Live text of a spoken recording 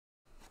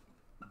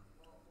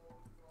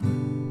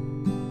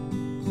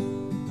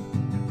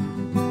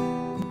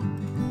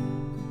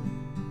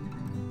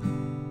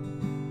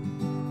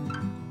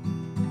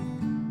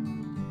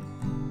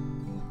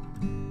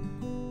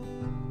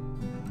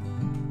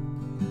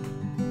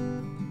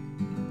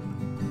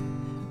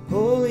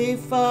Holy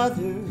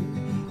Father,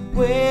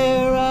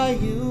 where are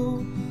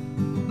you?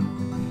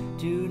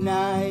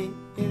 Tonight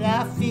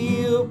I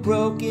feel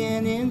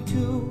broken in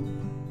two.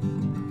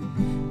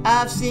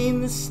 I've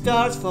seen the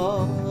stars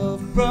fall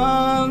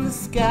from the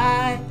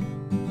sky.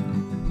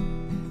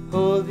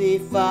 Holy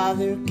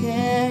Father,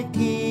 can't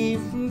keep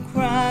from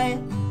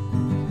crying.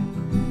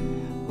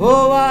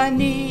 Oh, I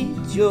need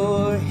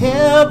your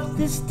help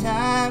this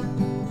time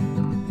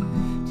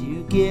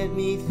to get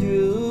me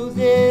through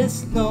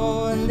this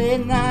lonely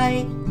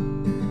night.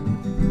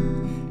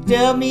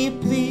 Tell me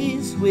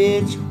please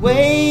which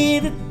way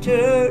to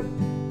turn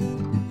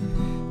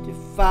to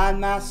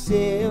find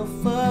myself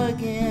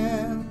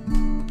again.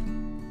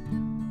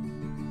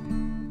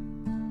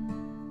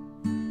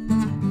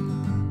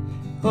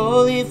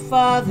 Holy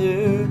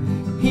Father,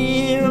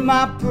 hear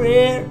my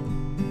prayer.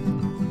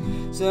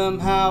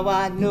 Somehow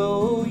I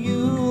know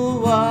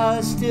you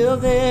are still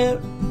there.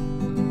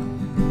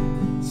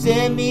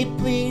 Send me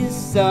please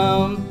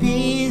some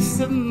peace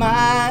of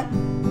mind.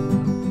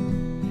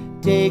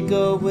 Take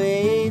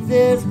away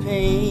this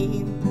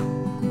pain.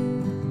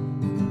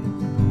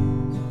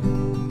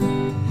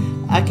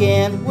 I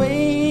can't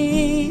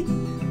wait,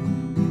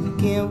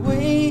 can't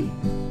wait,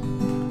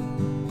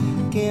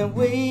 can't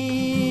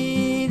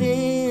wait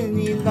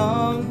any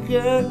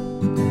longer.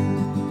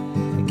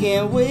 I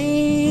can't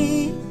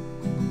wait,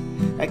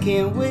 I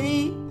can't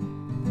wait,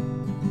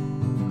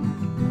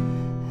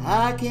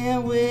 I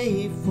can't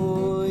wait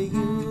for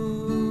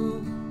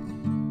you.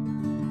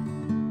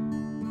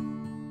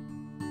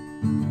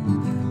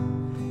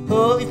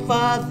 Holy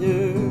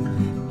Father,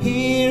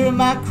 hear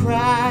my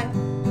cry.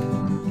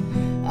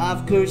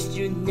 I've cursed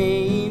your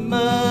name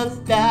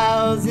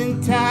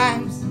 1,000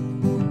 times.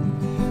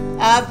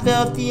 I've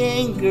felt the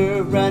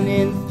anger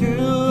running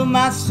through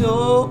my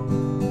soul.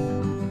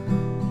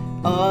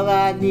 All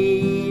I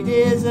need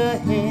is a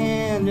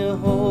hand to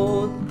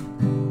hold.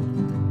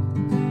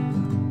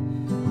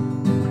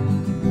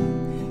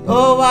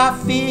 Oh, I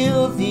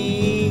feel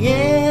the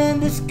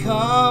end has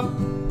come.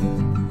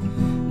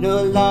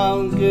 No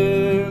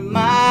longer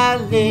my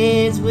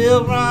legs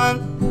will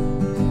run.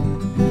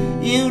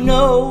 You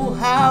know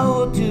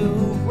how to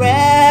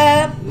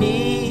wrap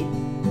me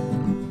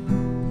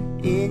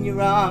in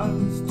your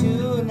arms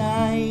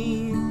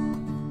tonight.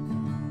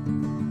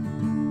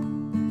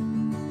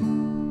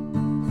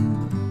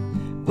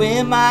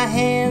 When my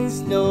hands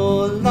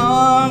no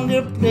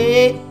longer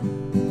play,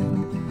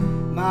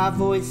 my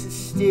voice is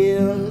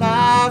still,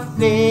 I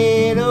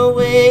fade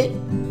away.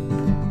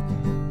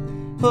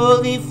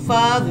 Holy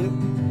Father,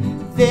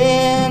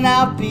 then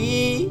I'll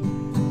be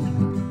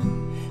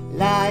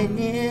lying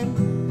in,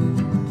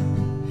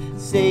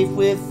 safe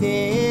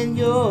within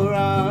your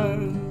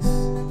arms.